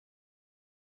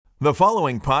The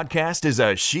following podcast is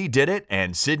a She Did It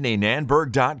and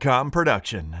SydneyNanberg.com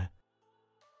production.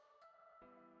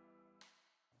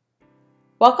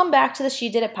 Welcome back to the She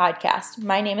Did It podcast.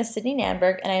 My name is Sydney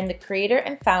Nanberg, and I am the creator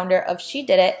and founder of She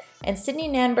Did It and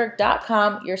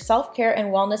SydneyNanberg.com, your self-care and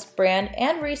wellness brand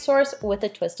and resource with a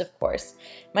twist, of course.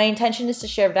 My intention is to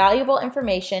share valuable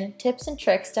information, tips, and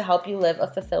tricks to help you live a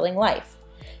fulfilling life.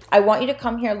 I want you to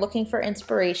come here looking for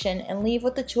inspiration and leave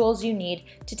with the tools you need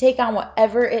to take on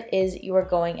whatever it is you are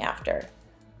going after.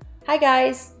 Hi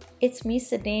guys, it's me,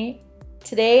 Sydney.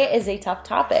 Today is a tough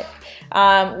topic.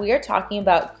 We are talking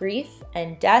about grief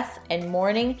and death and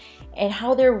mourning and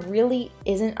how there really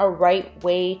isn't a right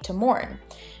way to mourn.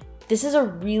 This is a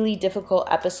really difficult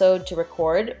episode to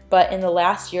record, but in the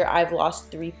last year I've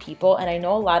lost 3 people, and I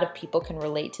know a lot of people can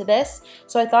relate to this.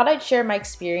 So I thought I'd share my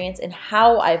experience and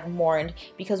how I've mourned,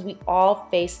 because we all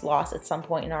face loss at some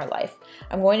point in our life.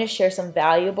 I'm going to share some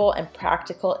valuable and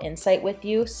practical insight with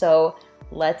you, so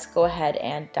let's go ahead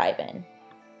and dive in.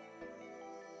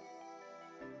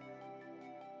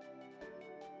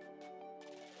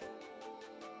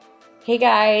 Hey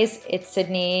guys, it's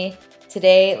Sydney.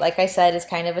 Today, like I said, is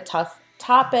kind of a tough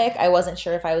topic. I wasn't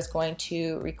sure if I was going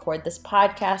to record this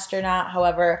podcast or not.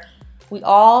 However, we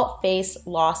all face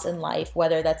loss in life,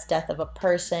 whether that's death of a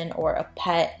person or a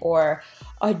pet or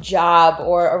a job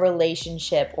or a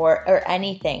relationship or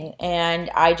anything. And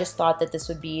I just thought that this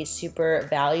would be super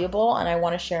valuable, and I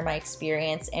want to share my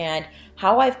experience and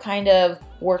how I've kind of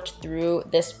worked through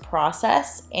this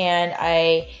process. And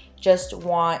I just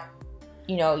want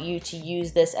you to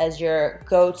use this as your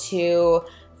go-to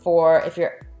for if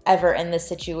you're ever in this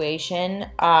situation,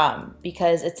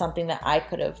 because it's something that I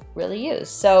could have really used.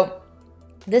 So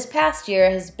this past year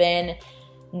has been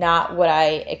not what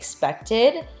I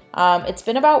expected. It's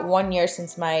been about 1 year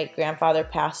since my grandfather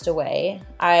passed away.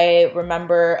 I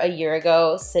remember a year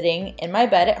ago sitting in my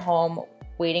bed at home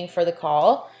waiting for the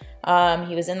call.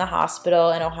 He was in the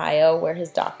hospital in Ohio where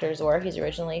his doctors were. He's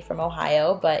originally from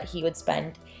Ohio, but he would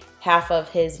spend half of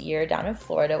his year down in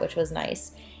Florida, which was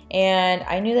nice. And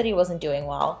I knew that he wasn't doing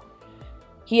well.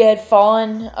 He had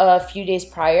fallen a few days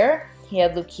prior. He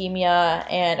had leukemia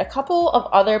and a couple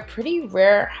of other pretty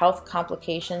rare health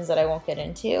complications that I won't get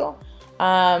into.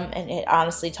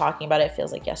 Honestly, talking about it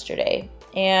feels like yesterday.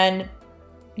 And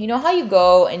you know how you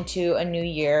go into a new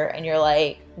year and you're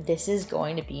like, this is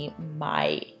going to be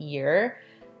my year?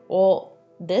 Well,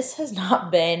 this has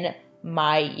not been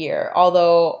my year,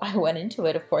 although I went into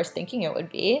it, of course, thinking it would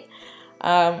be.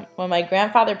 When my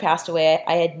grandfather passed away,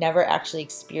 I had never actually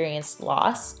experienced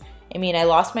loss. I mean, I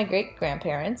lost my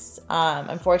great-grandparents.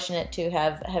 I'm fortunate to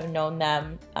have known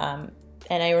them, and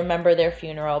I remember their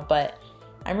funeral, but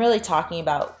I'm really talking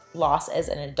about loss as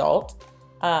an adult,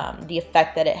 the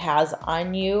effect that it has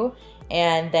on you,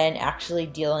 and then actually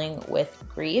dealing with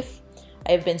grief.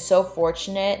 I've been so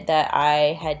fortunate that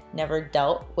I had never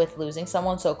dealt with losing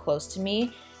someone so close to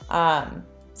me,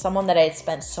 someone that I had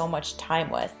spent so much time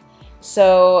with.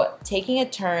 So taking a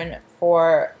turn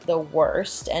for the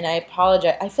worst, and I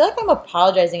apologize. I feel like I'm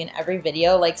apologizing in every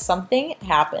video, like something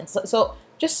happens. So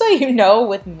just so you know,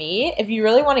 with me, if you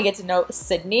really want to get to know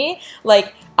Sydney,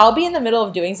 like I'll be in the middle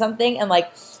of doing something and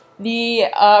like the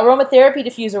aromatherapy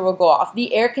diffuser will go off.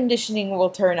 The air conditioning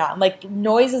will turn on. Like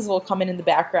noises will come in the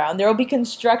background. There will be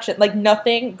construction. Like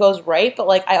nothing goes right, but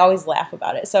like I always laugh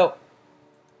about it. So,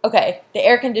 okay, the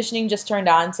air conditioning just turned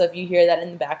on. So if you hear that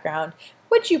in the background,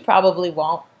 which you probably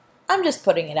won't, I'm just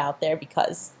putting it out there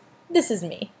because this is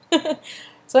me.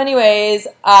 So anyways,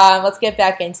 let's get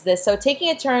back into this. So taking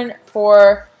a turn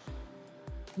for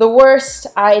the worst,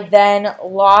 I then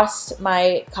lost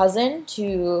my cousin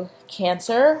to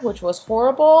cancer, which was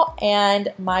horrible,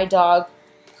 and my dog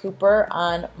Cooper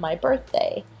on my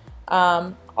birthday,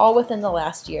 all within the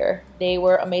last year. They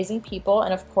were amazing people,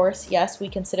 and of course, yes, we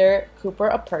consider Cooper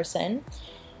a person.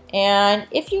 And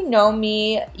if you know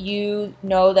me, you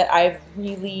know that I've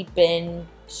really been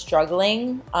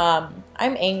struggling. I'm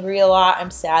angry a lot,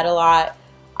 I'm sad a lot,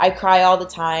 I cry all the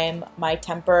time, my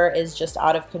temper is just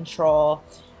out of control.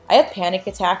 I have panic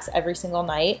attacks every single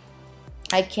night.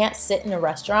 I can't sit in a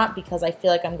restaurant because I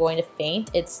feel like I'm going to faint.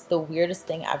 It's the weirdest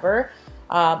thing ever.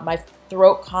 My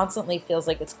throat constantly feels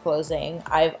like it's closing.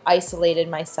 I've isolated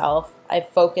myself. I've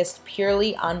focused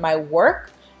purely on my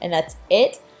work, and that's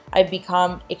it. I've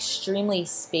become extremely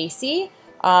spacey,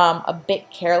 a bit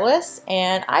careless,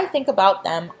 and I think about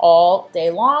them all day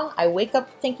long. I wake up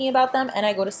thinking about them, and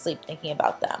I go to sleep thinking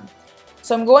about them.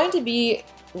 So I'm going to be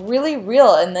really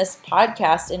real in this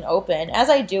podcast and open, as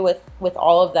I do with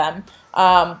all of them.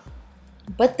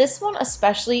 But this one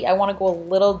especially, I want to go a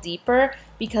little deeper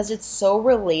because it's so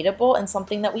relatable and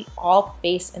something that we all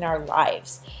face in our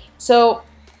lives. So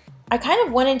I kind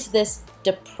of went into this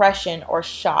depression or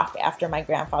shock after my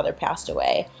grandfather passed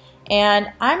away.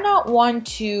 And I'm not one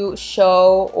to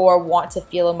show or want to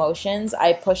feel emotions.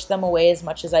 I pushed them away as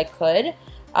much as I could.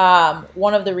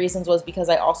 One of the reasons was because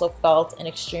I also felt an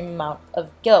extreme amount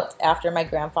of guilt after my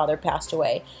grandfather passed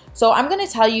away. So I'm going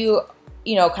to tell you,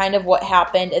 kind of what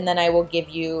happened, and then I will give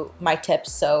you my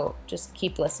tips. So just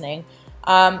keep listening.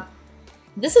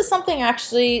 This is something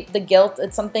actually, the guilt,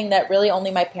 it's something that really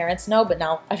only my parents know, but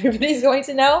now everybody's going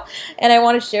to know. And I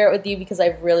want to share it with you because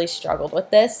I've really struggled with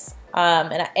this.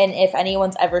 And if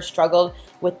anyone's ever struggled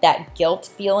with that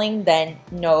guilt feeling, then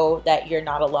know that you're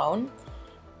not alone.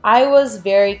 I was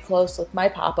very close with my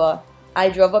papa. I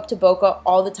drove up to Boca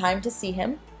all the time to see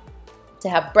him, to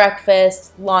have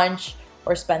breakfast, lunch,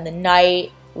 or spend the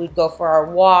night. We'd go for our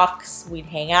walks. We'd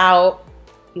hang out.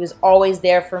 He was always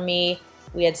there for me.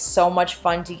 We had so much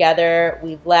fun together.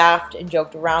 We laughed and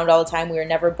joked around all the time. We were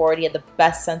never bored. He had the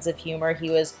best sense of humor. He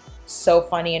was so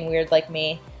funny and weird like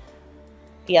me.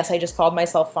 Yes, I just called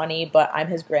myself funny, but I'm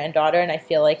his granddaughter, and I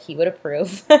feel like he would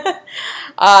approve.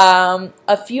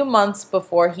 A few months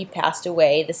before he passed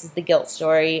away, this is the guilt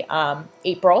story,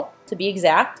 April to be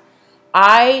exact,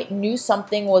 I knew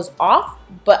something was off,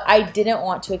 but I didn't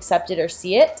want to accept it or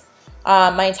see it.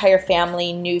 My entire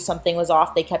family knew something was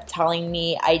off. They kept telling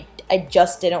me. I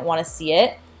just didn't want to see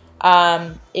it.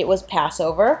 It was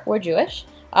Passover. We're Jewish.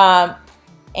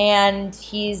 And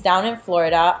he's down in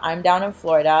Florida. I'm down in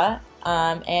Florida.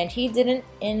 And he didn't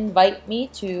invite me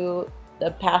to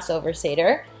the Passover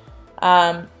Seder.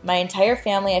 My entire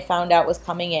family, I found out, was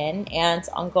coming in, aunts,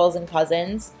 uncles, and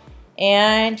cousins,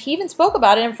 and he even spoke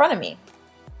about it in front of me.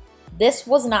 This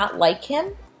was not like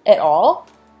him at all,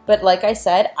 but like I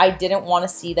said, I didn't want to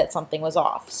see that something was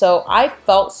off. So I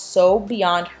felt so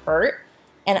beyond hurt,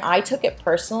 and I took it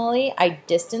personally. I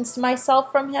distanced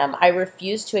myself from him. I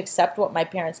refused to accept what my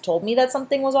parents told me that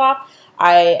something was off.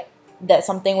 That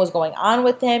something was going on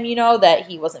with him, that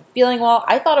he wasn't feeling well.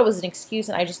 I thought it was an excuse,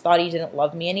 and I just thought he didn't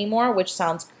love me anymore, which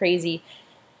sounds crazy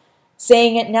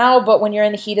saying it now, but when you're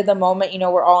in the heat of the moment,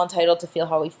 we're all entitled to feel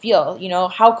how we feel.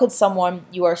 How could someone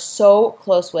you are so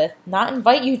close with not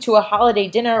invite you to a holiday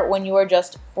dinner when you are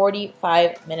just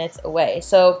 45 minutes away?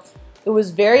 So it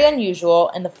was very unusual,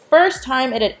 and the first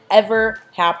time it had ever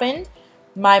happened,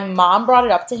 my mom brought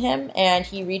it up to him, and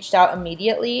he reached out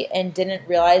immediately and didn't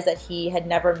realize that he had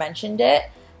never mentioned it.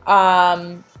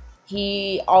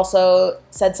 He also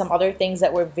said some other things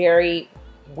that were very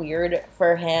weird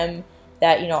for him,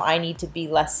 that, I need to be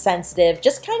less sensitive,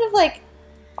 just kind of like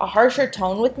a harsher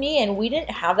tone with me, and we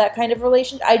didn't have that kind of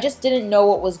relationship. I just didn't know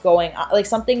what was going on. Like,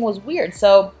 something was weird.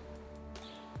 So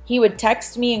he would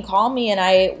text me and call me, and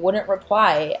I wouldn't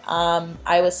reply.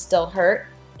 I was still hurt.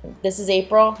 This is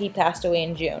April. He passed away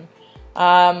in June.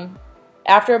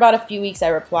 After about a few weeks, I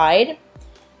replied,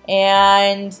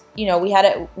 and we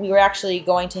were actually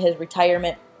going to his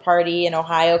retirement party in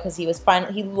Ohio because he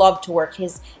loved to work.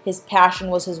 His passion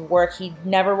was his work. He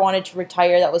never wanted to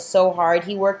retire. That was so hard.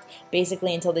 He worked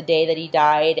basically until the day that he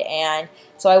died, and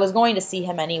so I was going to see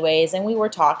him anyways, and we were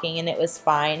talking, and it was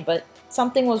fine, but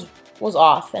something was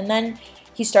off. And then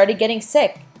he started getting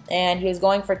sick, and he was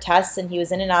going for tests, and he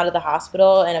was in and out of the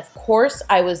hospital, and of course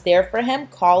I was there for him,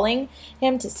 calling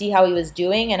him to see how he was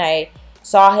doing, and I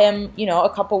saw him, a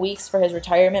couple weeks for his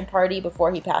retirement party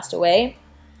before he passed away.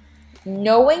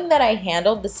 Knowing that I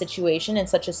handled the situation in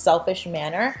such a selfish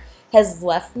manner has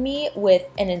left me with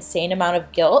an insane amount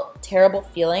of guilt, terrible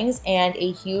feelings, and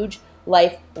a huge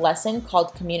life lesson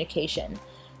called communication.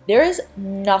 There is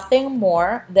nothing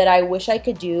more that I wish I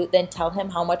could do than tell him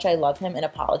how much I love him and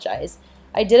apologize.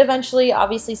 I did eventually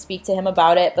obviously speak to him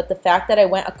about it, but the fact that I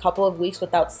went a couple of weeks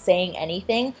without saying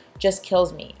anything just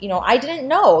kills me. I didn't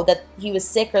know that he was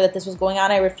sick or that this was going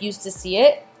on. I refused to see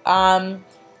it.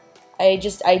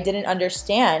 I didn't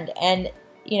understand. And,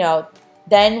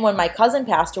 then when my cousin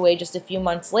passed away just a few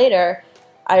months later,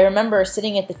 I remember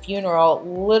sitting at the funeral,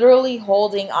 literally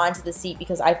holding onto the seat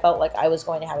because I felt like I was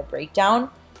going to have a breakdown.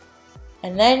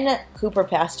 And then Cooper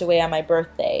passed away on my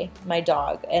birthday, my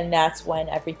dog, and that's when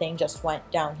everything just went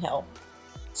downhill.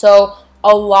 So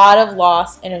a lot of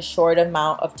loss in a short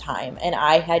amount of time, and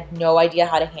I had no idea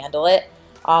how to handle it.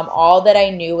 All that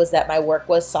I knew was that my work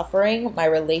was suffering, my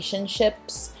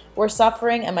relationships were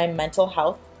suffering, and my mental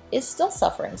health is still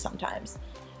suffering sometimes.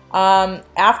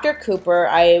 After Cooper,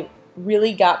 I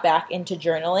really got back into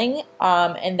journaling,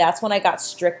 and that's when I got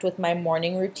strict with my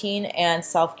morning routine and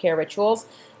self-care rituals.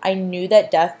 I knew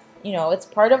that death it's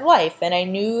part of life, and I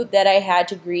knew that I had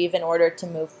to grieve in order to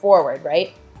move forward,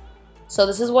 right? So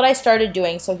this is what I started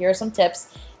doing. So here are some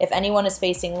tips. If anyone is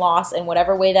facing loss in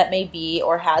whatever way that may be,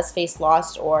 or has faced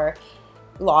loss, or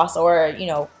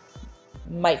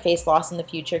might face loss in the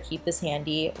future, keep this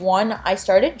handy. One, I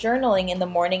started journaling in the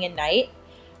morning and night.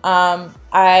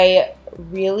 I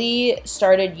really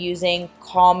started using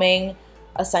calming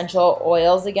essential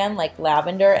oils again, like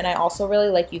lavender, and I also really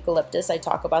like eucalyptus. I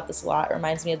talk about this a lot. It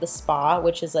reminds me of the spa,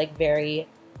 which is like very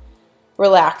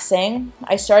relaxing.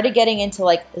 I started getting into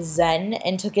like Zen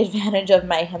and took advantage of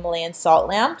my Himalayan salt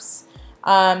lamps.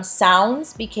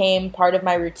 Sounds became part of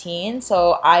my routine,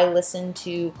 so I listened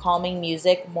to calming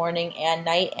music morning and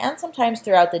night, and sometimes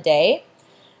throughout the day.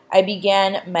 I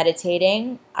began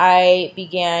meditating. I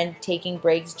began taking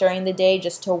breaks during the day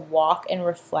just to walk and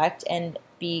reflect and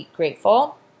be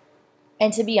grateful.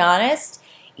 And to be honest,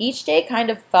 each day kind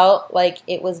of felt like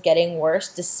it was getting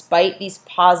worse despite these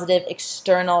positive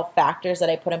external factors that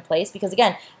I put in place. Because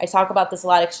again, I talk about this a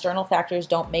lot. External factors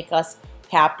don't make us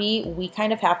happy. We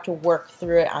kind of have to work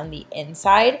through it on the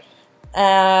inside.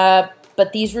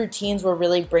 But these routines were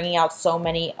really bringing out so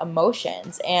many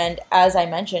emotions. And as I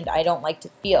mentioned, I don't like to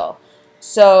feel.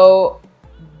 So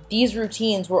these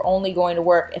routines were only going to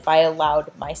work if I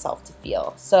allowed myself to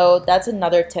feel. So that's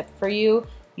another tip for you.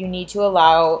 You need to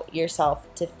allow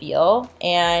yourself to feel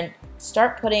and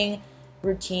start putting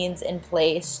routines in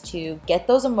place to get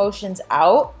those emotions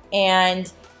out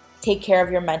and take care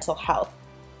of your mental health.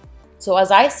 So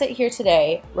as I sit here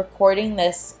today recording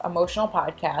this emotional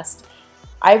podcast,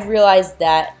 I've realized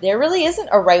that there really isn't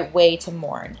a right way to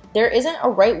mourn. There isn't a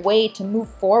right way to move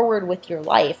forward with your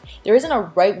life. There isn't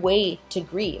a right way to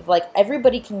grieve. Like,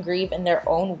 everybody can grieve in their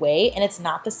own way, and it's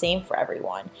not the same for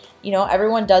everyone.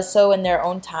 Everyone does so in their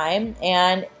own time,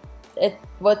 and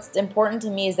what's important to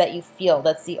me is that you feel.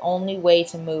 That's the only way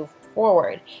to move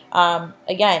forward.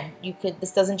 Again,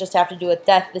 this doesn't just have to do with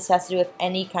death. This has to do with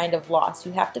any kind of loss.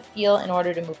 You have to feel in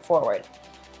order to move forward.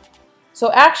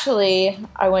 So actually,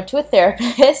 I went to a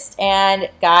therapist, and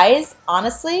guys,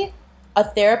 honestly, a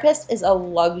therapist is a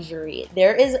luxury.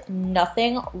 There is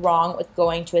nothing wrong with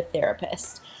going to a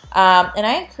therapist. And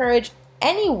I encourage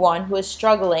anyone who is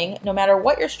struggling, no matter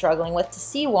what you're struggling with, to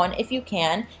see one if you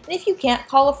can. And if you can't,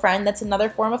 call a friend. That's another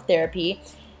form of therapy.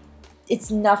 It's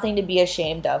nothing to be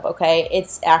ashamed of, okay?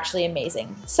 It's actually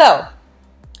amazing. So,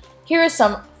 here is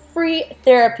some free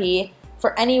therapy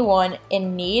for anyone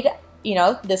in need.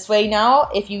 This way now,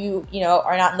 if you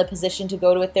are not in the position to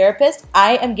go to a therapist,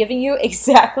 I am giving you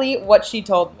exactly what she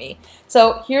told me.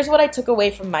 So here's what I took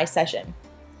away from my session.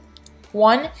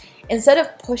 One, instead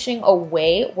of pushing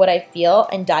away what I feel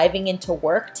and diving into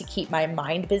work to keep my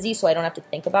mind busy so I don't have to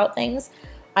think about things,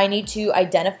 I need to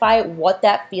identify what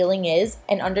that feeling is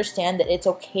and understand that it's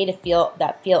okay to feel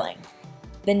that feeling.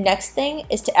 The next thing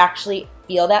is to actually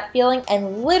feel that feeling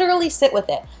and literally sit with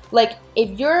it. Like,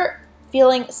 if you're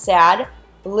feeling sad,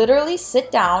 literally sit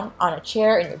down on a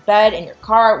chair, in your bed, in your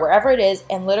car, wherever it is,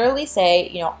 and literally say,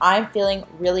 I'm feeling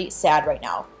really sad right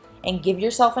now. And give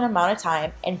yourself an amount of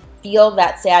time and feel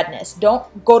that sadness.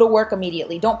 Don't go to work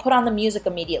immediately. Don't put on the music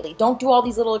immediately. Don't do all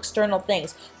these little external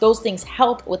things. Those things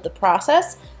help with the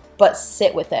process, but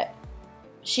sit with it.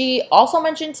 She also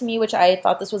mentioned to me, which I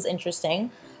thought this was interesting,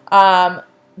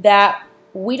 that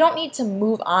we don't need to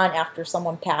move on after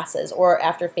someone passes or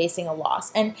after facing a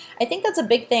loss. And I think that's a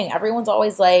big thing. Everyone's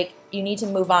always like, you need to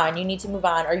move on,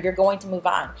 or you're going to move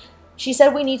on. She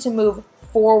said we need to move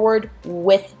forward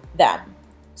with them.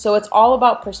 So it's all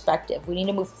about perspective. We need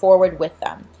to move forward with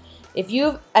them. If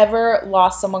you've ever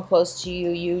lost someone close to you,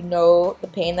 you know the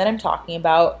pain that I'm talking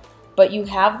about, but you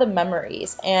have the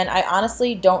memories. And I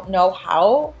honestly don't know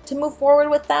how to move forward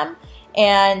with them.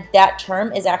 And that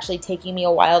term is actually taking me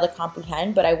a while to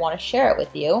comprehend, but I want to share it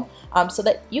with you so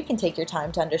that you can take your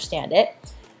time to understand it.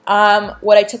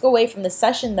 What I took away from the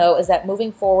session, though, is that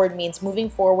moving forward means moving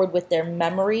forward with their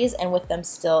memories and with them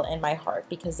still in my heart,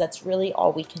 because that's really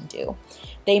all we can do.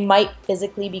 They might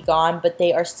physically be gone, but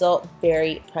they are still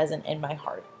very present in my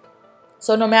heart.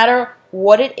 So no matter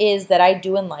what it is that I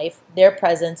do in life, their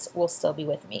presence will still be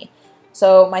with me.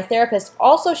 So my therapist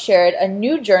also shared a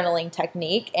new journaling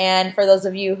technique, and for those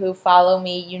of you who follow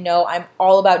me, you know I'm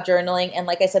all about journaling, and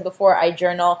like I said before, I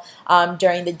journal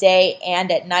during the day and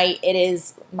at night. It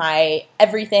is my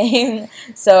everything,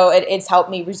 so it's helped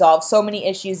me resolve so many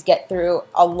issues, get through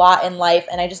a lot in life,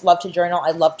 and I just love to journal.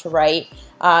 I love to write.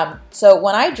 So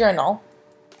when I journal,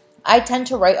 I tend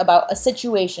to write about a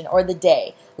situation or the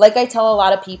day. Like I tell a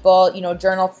lot of people,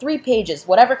 journal 3 pages,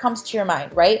 whatever comes to your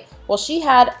mind, right? Well, she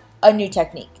had a new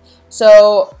technique.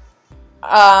 So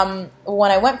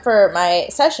when I went for my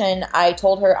session, I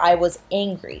told her I was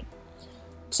angry.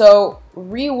 So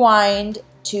rewind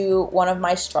to one of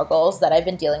my struggles that I've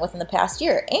been dealing with in the past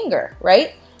year, anger,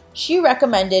 right? She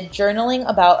recommended journaling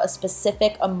about a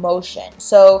specific emotion.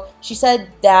 So she said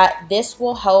that this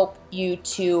will help you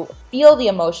to feel the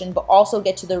emotion, but also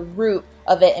get to the root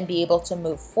of it and be able to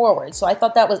move forward. So I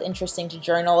thought that was interesting to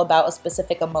journal about a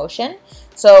specific emotion.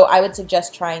 So I would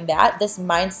suggest trying that. This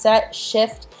mindset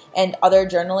shift and other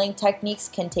journaling techniques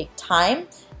can take time.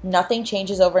 Nothing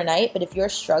changes overnight, but if you're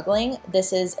struggling,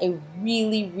 this is a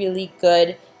really, really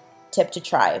good tip to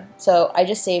try. So I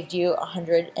just saved you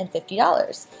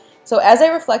 $150. So as I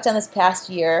reflect on this past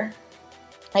year,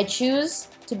 I choose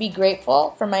to be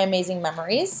grateful for my amazing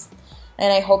memories,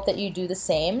 and I hope that you do the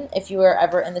same if you are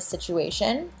ever in this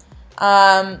situation.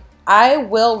 I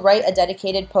will write a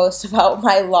dedicated post about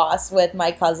my loss with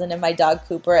my cousin and my dog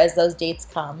Cooper as those dates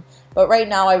come. But right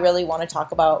now I really want to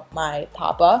talk about my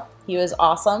papa. He was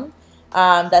awesome.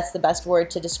 That's the best word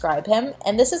to describe him.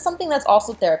 And this is something that's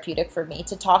also therapeutic for me,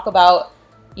 to talk about,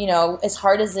 as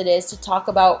hard as it is, to talk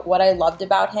about what I loved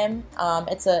about him.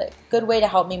 It's a good way to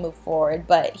help me move forward.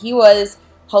 But he was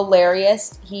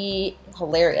hilarious. He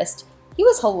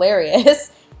was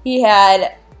hilarious. He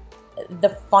had the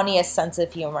funniest sense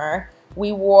of humor.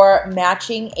 We wore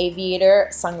matching aviator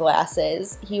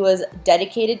sunglasses. He was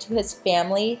dedicated to his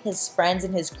family, his friends,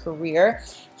 and his career.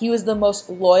 He was the most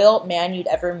loyal man you'd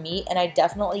ever meet, and I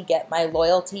definitely get my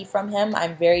loyalty from him.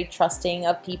 I'm very trusting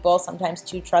of people, sometimes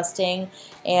too trusting,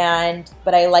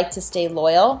 but I like to stay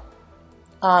loyal.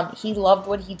 He loved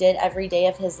what he did every day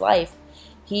of his life.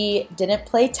 He didn't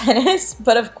play tennis,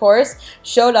 but of course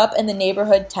showed up in the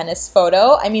neighborhood tennis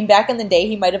photo. I mean, back in the day,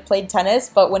 he might have played tennis,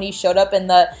 but when he showed up in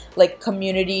the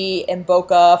community in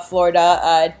Boca,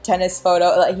 Florida tennis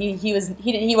photo,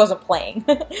 he wasn't playing.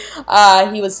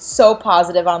 He was so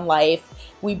positive on life.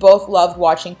 We both loved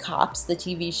watching Cops, the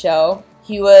TV show.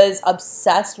 He was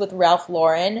obsessed with Ralph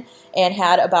Lauren and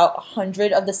had about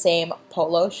 100 of the same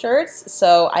polo shirts,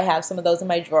 so I have some of those in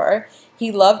my drawer.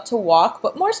 He loved to walk,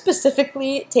 but more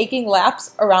specifically, taking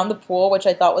laps around the pool, which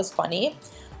I thought was funny.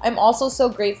 I'm also so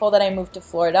grateful that I moved to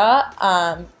Florida.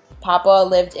 Papa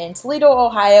lived in Toledo,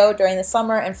 Ohio during the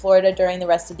summer and Florida during the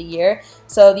rest of the year,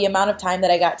 so the amount of time that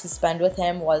I got to spend with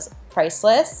him was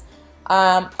priceless.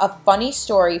 A funny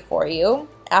story for you.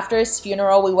 After his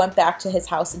funeral, we went back to his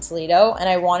house in Toledo, and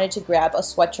I wanted to grab a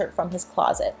sweatshirt from his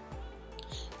closet.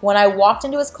 When I walked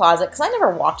into his closet, because I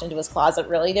never walked into his closet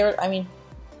really,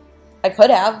 I could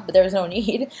have, but there was no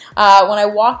need. When I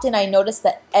walked in, I noticed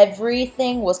that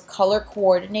everything was color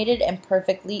coordinated and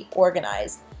perfectly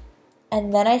organized.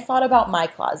 And then I thought about my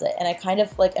closet, and I kind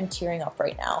of am tearing up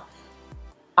right now.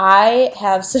 I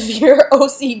have severe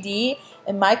OCD,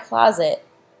 and my closet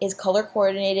is color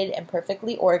coordinated and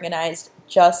perfectly organized,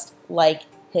 just like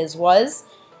his was.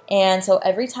 And so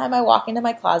every time I walk into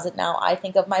my closet now, I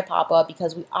think of my papa,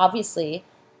 because we obviously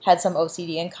had some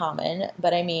OCD in common.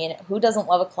 But I mean, who doesn't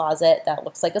love a closet that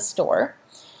looks like a store?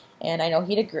 And I know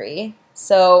he'd agree.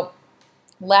 So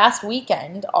last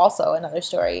weekend, also another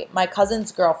story, my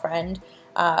cousin's girlfriend,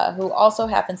 who also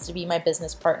happens to be my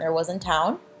business partner, was in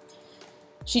town.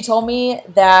 She told me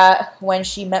that when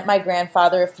she met my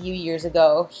grandfather a few years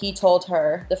ago, he told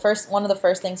her, one of the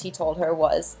first things he told her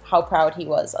was how proud he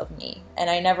was of me. And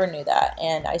I never knew that,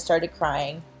 and I started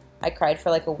crying. I cried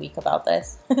for a week about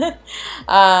this.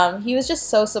 He was just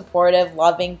so supportive,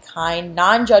 loving, kind,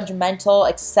 non-judgmental,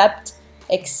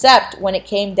 except when it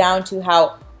came down to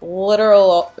how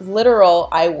literal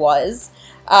I was.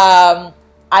 I'm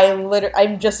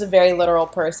just a very literal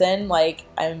person.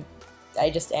 I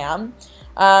just am.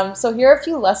 So here are a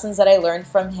few lessons that I learned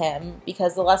from him,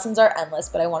 because the lessons are endless,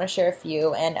 but I want to share a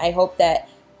few, and I hope that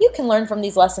you can learn from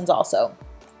these lessons also.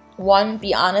 1,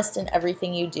 be honest in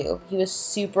everything you do. He was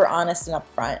super honest and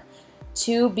upfront.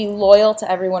 2, be loyal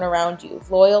to everyone around you.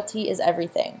 Loyalty is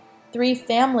everything. 3,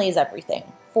 family is everything.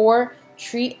 4,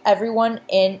 treat everyone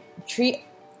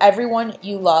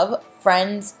you love,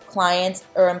 friends, clients,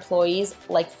 or employees,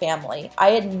 like family.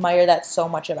 I admire that so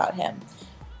much about him.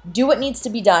 Do what needs to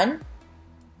be done.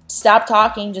 Stop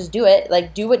talking, just do it.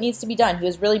 Do what needs to be done. He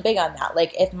was really big on that.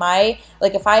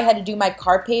 If I had to do my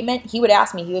car payment, he would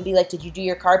ask me, he would be like, did you do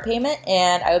your car payment?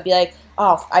 And I would be like,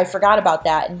 oh, I forgot about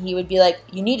that. And he would be like,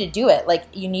 you need to do it.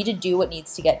 You need to do what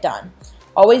needs to get done.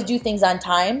 Always do things on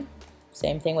time.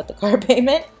 Same thing with the car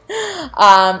payment.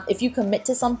 If you commit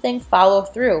to something, follow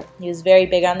through. He was very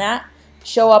big on that.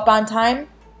 Show up on time.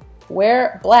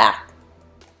 Wear black.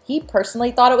 He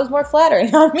personally thought it was more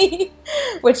flattering on me,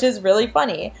 which is really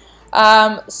funny.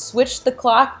 Switch the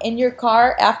clock in your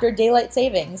car after daylight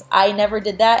savings. I never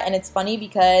did that, and it's funny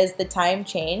because the time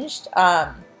changed.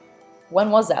 When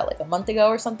was that? Like a month ago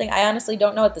or something? I honestly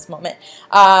don't know at this moment.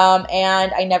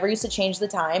 And I never used to change the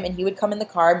time, and he would come in the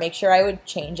car, make sure I would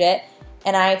change it,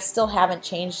 and I still haven't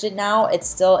changed it now. It's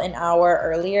still an hour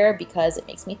earlier because it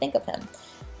makes me think of him.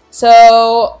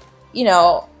 So,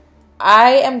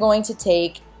 I am going to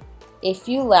take a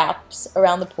few laps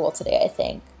around the pool today, I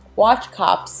think. Watch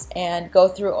Cops and go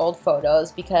through old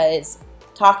photos because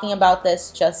talking about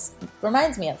this just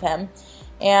reminds me of him.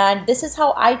 And this is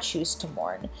how I choose to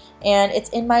mourn. And it's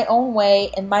in my own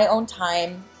way, in my own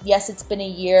time. Yes, it's been a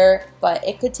year, but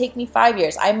it could take me 5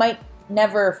 years. I might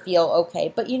never feel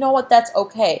okay. But you know what? That's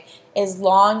okay. As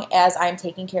long as I'm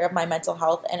taking care of my mental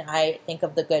health and I think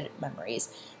of the good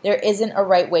memories. There isn't a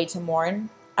right way to mourn.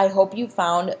 I hope you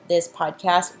found this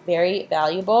podcast very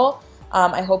valuable.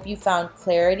 I hope you found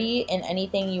clarity in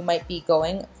anything you might be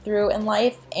going through in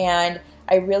life. And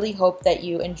I really hope that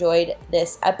you enjoyed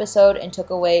this episode and took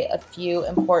away a few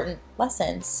important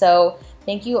lessons. So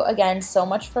thank you again so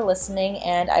much for listening,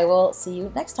 and I will see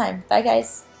you next time. Bye,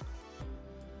 guys.